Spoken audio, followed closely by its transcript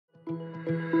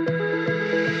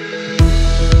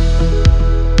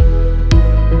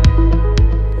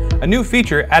A new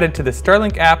feature added to the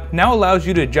Starlink app now allows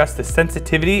you to adjust the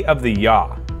sensitivity of the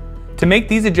yaw. To make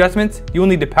these adjustments, you will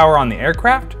need to power on the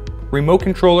aircraft, remote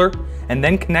controller, and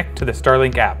then connect to the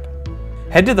Starlink app.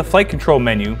 Head to the flight control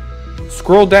menu,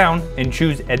 scroll down and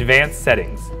choose Advanced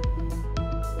Settings.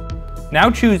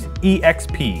 Now choose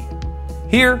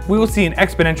EXP. Here we will see an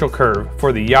exponential curve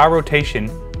for the yaw rotation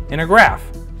in a graph,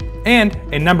 and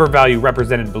a number value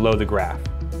represented below the graph.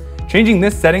 Changing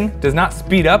this setting does not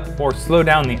speed up or slow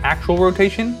down the actual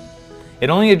rotation. It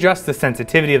only adjusts the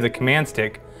sensitivity of the command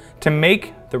stick to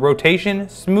make the rotation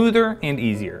smoother and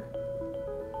easier.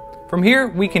 From here,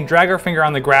 we can drag our finger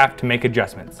on the graph to make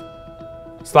adjustments.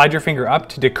 Slide your finger up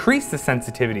to decrease the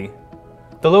sensitivity.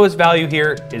 The lowest value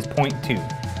here is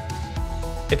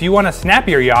 0.2. If you want a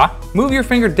snappier yaw, move your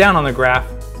finger down on the graph.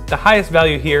 The highest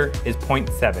value here is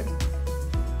 0.7.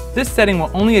 This setting will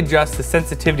only adjust the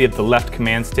sensitivity of the left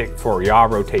command stick for yaw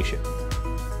rotation.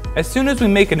 As soon as we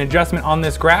make an adjustment on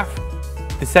this graph,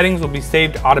 the settings will be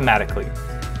saved automatically.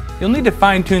 You'll need to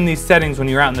fine-tune these settings when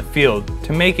you're out in the field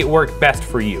to make it work best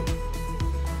for you.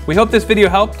 We hope this video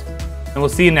helped, and we'll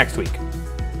see you next week.